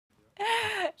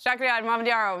Shakriad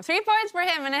Mamadiaro, 3 points for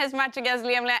him in his match against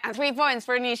Liam Le, and 3 points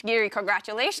for Anish Giri.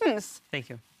 Congratulations. Thank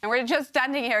you. And we're just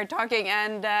standing here talking,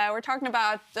 and we're talking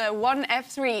about 1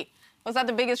 F3. Was that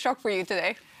the biggest shock for you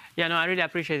today? Yeah, no, I really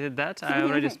appreciated that. I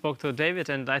already spoke to David,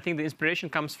 and I think the inspiration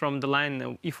comes from the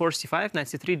line E4, C5, knight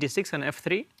C3, D6, and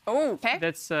F3. Oh, okay.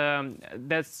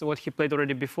 That's what he played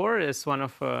already before. It's one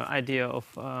of idea of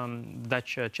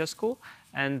Dutch chess school,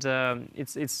 and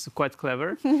it's quite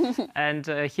clever. And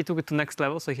he took it to next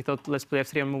level, so he thought, let's play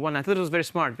F3 and move on. I thought it was very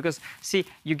smart because, see,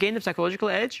 you gain the psychological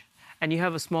edge, and you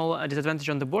have a small disadvantage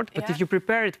on the board. But if you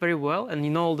prepare it very well and you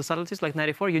know all the subtleties, like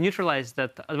 94, you neutralize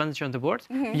that advantage on the board.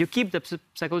 You keep the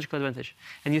psychological advantage.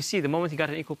 And you see, the moment he got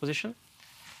an equal position,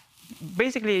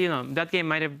 basically, you know, that game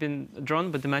might have been drawn,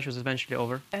 but the match was eventually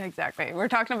over. Exactly. We're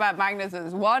talking about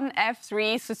Magnus's 1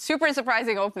 F3, super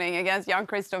surprising opening against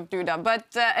Jan-Christoph Duda.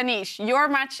 But Anish, your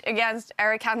match against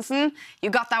Erik Hansen, you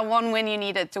got that one win you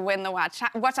needed to win the match.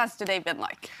 What has today been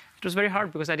like? It was very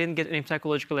hard because I didn't get any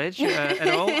psychological edge at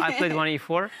all. I played 1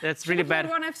 E4. That's really bad.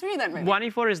 1 F3 then, maybe? 1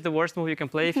 E4 is the worst move you can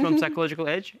play if you want psychological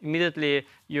edge. Immediately,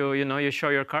 you show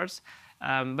your cards.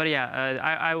 But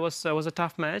yeah, it was a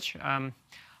tough match.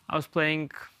 I was playing.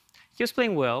 He was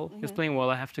playing well. He was playing well.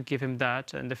 I have to give him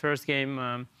that. And the first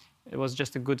game, it was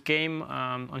just a good game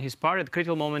on his part. At the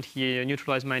critical moment, he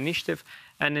neutralized my initiative.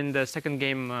 And in the second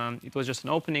game, it was just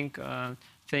an opening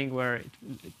thing where it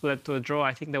led to a draw.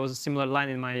 I think there was a similar line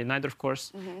in my Najdorf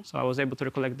course, so I was able to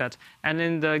recollect that. And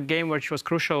in the game which was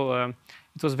crucial,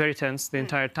 it was very tense the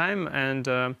entire time. And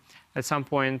at some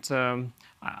point,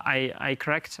 I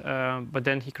cracked, but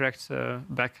then he cracked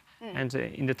back. And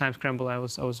in the time scramble, I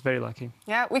was very lucky.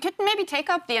 Yeah, we could maybe take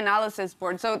up the analysis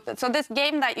board. So this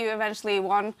game that you eventually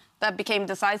won, that became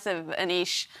decisive,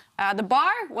 Anish, the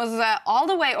bar was all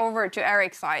the way over to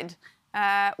Erik's side.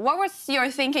 What was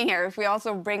your thinking here, if we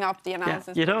also bring up the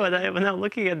analysis? Yeah, you know, when I'm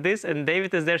looking at this and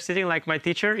David is there sitting like my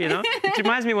teacher, you know, it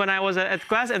reminds me when I was at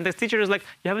class and the teacher is like,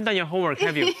 you haven't done your homework,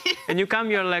 have you? And you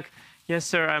come, you're like, yes,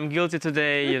 sir, I'm guilty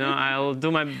today. You know, I'll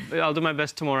do my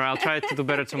best tomorrow. I'll try to do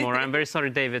better tomorrow. I'm very sorry,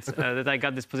 David, that I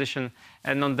got this position.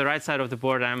 And on the right side of the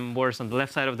board, I'm worse. On the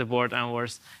left side of the board, I'm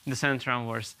worse. In the center, I'm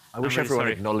worse. I wish everyone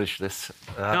acknowledged this.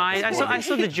 No, I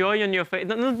saw the joy on your face.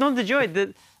 No, not the joy.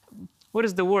 What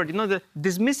is the word? You know, the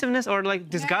dismissiveness or like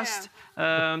disgust.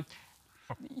 Yeah.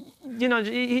 You know,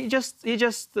 he just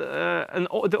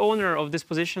the owner of this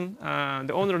position,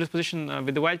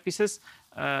 with the white pieces.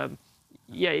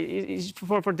 Yeah,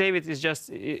 for David, it's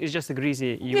just a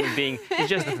greasy human being.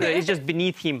 It's just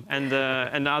beneath him and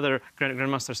other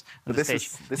grandmasters on the stage.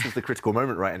 This is the critical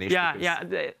moment, right, Anish?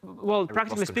 Yeah. Well,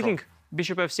 practically speaking,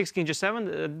 Bishop F6, King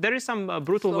G7. There is some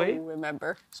brutal way.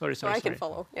 Remember. Sorry. I can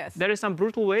follow. Yes. There is some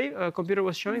brutal way. Computer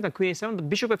was showing that Queen A7, but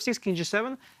Bishop F6, King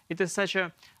G7. It is such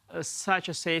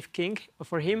a safe king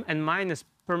for him, and mine is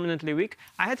permanently weak.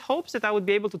 I had hopes that I would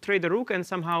be able to trade the rook and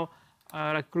somehow,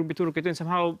 like Rook B2, Rook A2, and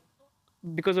somehow,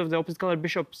 because of the opposite color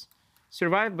bishops,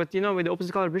 survive. But you know, with the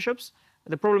opposite color bishops,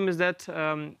 the problem is that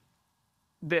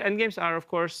the endgames are, of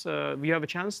course, you have a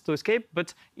chance to escape,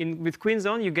 but with queen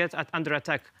zone, you get under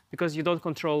attack because you don't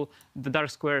control the dark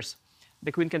squares.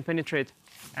 The queen can penetrate,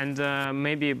 and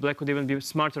maybe black would even be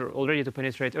smarter already to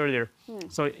penetrate earlier.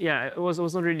 So yeah, it was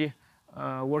not really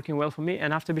working well for me.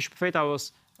 And after Bishop F8, I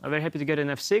was very happy to get an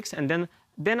F6, and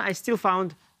then I still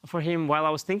found for him while I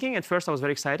was thinking. At first, I was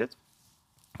very excited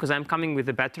because I'm coming with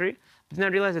the battery, but then I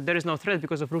realized that there is no threat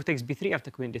because of rook takes B3 after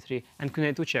queen D3 and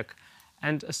queen A2 check.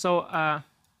 And so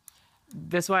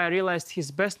that's why I realized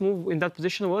his best move in that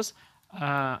position was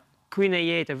queen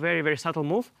A8, a very, very subtle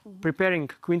move, preparing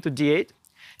queen to D8.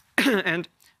 And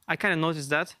I kind of noticed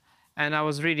that. And I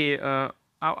was really,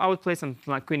 I would play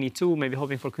something like queen E2, maybe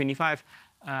hoping for queen E5.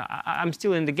 I'm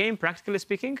still in the game, practically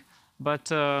speaking.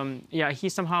 But yeah, he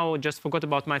somehow just forgot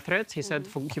about my threats. He said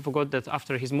he forgot that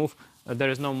after his move, there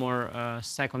is no more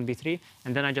sack on B3.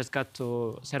 And then I just got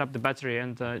to set up the battery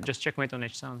and just checkmate on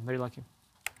H7. Very lucky.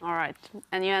 All right.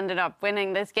 And you ended up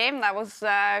winning this game. That was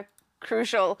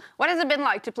crucial. What has it been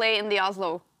like to play in the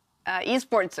Oslo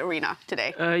esports arena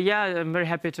today? Yeah, I'm very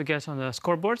happy to get on the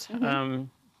scoreboard.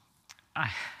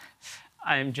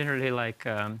 I'm generally like...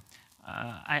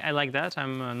 I like that.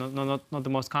 I'm not the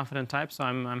most confident type, so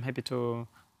I'm happy to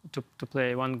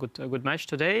play one good match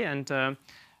today and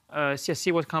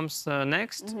see what comes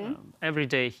next. Every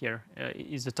day here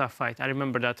is a tough fight. I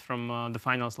remember that from the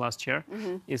finals last year.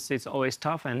 It's always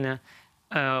tough and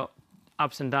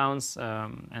ups and downs,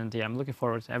 and yeah, I'm looking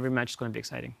forward. Every match is going to be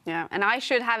exciting. Yeah, and I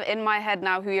should have in my head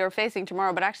now who you're facing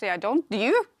tomorrow, but actually I don't. Do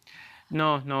you?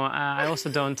 No, I also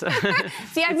don't.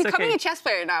 See, I'm It's becoming okay. a chess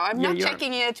player now. I'm not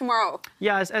checking it tomorrow.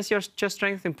 Yeah, as your chess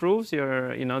strength improves,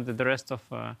 your the rest of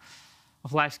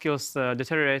life skills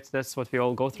deteriorate. That's what we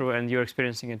all go through, and you're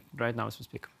experiencing it right now as we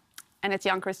speak. And it's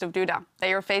Jan Christoph Duda that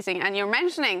you're facing. And you're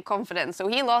mentioning confidence. So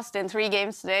he lost in 3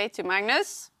 games today to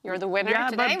Magnus. You're the winner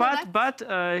today. But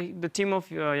the team of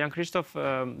Jan Christoph,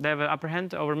 they have an upper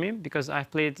hand over me because I've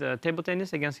played table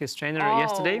tennis against his trainer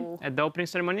yesterday at the opening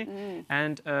ceremony.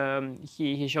 And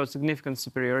he showed significant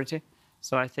superiority.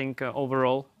 So I think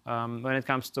overall, when it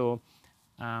comes to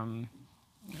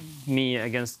me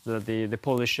against the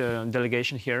Polish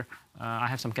delegation here, I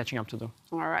have some catching up to do.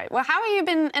 All right. Well, how have you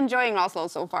been enjoying Oslo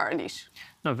so far, Anish?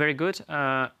 No, very good.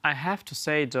 I have to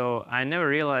say, though, I never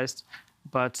realized,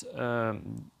 but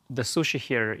the sushi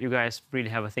here, you guys really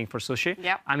have a thing for sushi.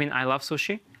 Yep. I mean, I love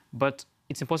sushi, but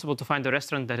it's impossible to find a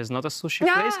restaurant that is not a sushi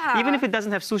place. Even if it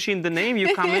doesn't have sushi in the name,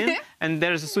 you come in and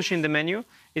there's a sushi in the menu.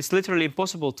 It's literally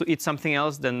impossible to eat something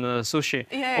else than sushi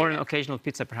or an occasional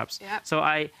pizza, perhaps. Yeah. So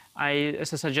I,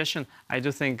 as a suggestion, I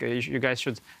do think you guys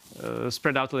should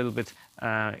spread out a little bit,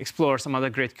 explore some other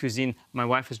great cuisine. My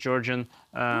wife is Georgian.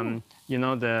 You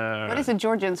know the. What is a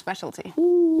Georgian specialty?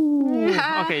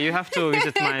 Okay, you have to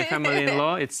visit my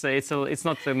family-in-law. It's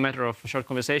not a matter of a short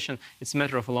conversation. It's a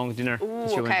matter of a long dinner.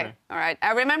 Ooh, okay, all right.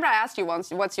 I remember I asked you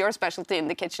once, what's your specialty in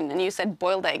the kitchen? And you said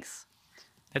boiled eggs.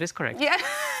 That is correct. Yeah.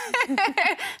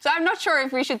 So I'm not sure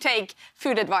if we should take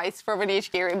food advice from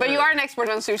Anish Giri, but you are an expert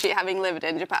on sushi, having lived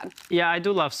in Japan. Yeah, I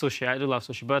do love sushi. I do love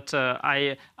sushi. But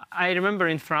I remember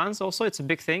in France also, it's a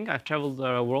big thing. I've traveled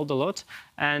the world a lot.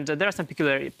 And there are some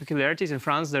peculiarities. In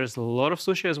France, there's a lot of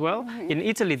sushi as well. In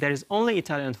Italy, there is only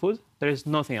Italian food. There is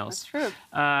nothing else. That's true.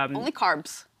 Only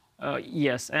carbs.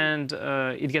 Yes, and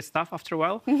it gets tough after a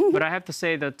while. But I have to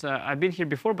say that I've been here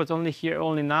before, but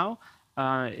only now.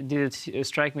 Did it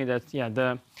strike me that,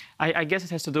 yeah, I guess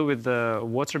it has to do with the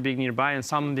water being nearby and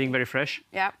salmon being very fresh.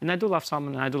 Yeah. And I do love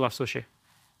salmon and I do love sushi.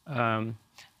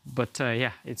 But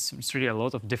yeah, it's really a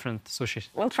lot of different sushis.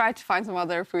 We'll try to find some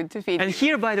other food to feed. And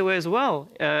here, by the way, as well,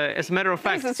 as a matter of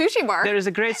fact, there's a sushi bar. There is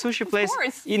a great sushi place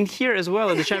in here as well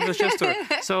at the Champions Chess Tour.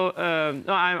 So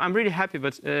no, I'm really happy,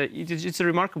 but it's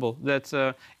remarkable that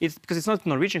because it's not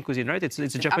Norwegian cuisine, right? It's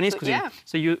a Japanese cuisine. Yeah.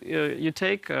 So you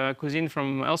take cuisine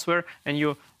from elsewhere and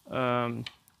you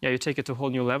take it to a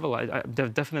whole new level. There are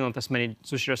definitely not as many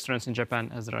sushi restaurants in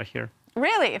Japan as there are here.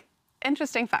 Really?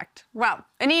 Interesting fact. Well,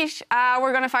 Anish,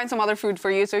 we're going to find some other food for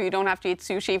you so you don't have to eat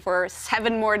sushi for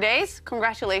 7 more days.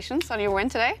 Congratulations on your win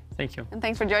today. Thank you. And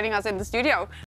thanks for joining us in the studio.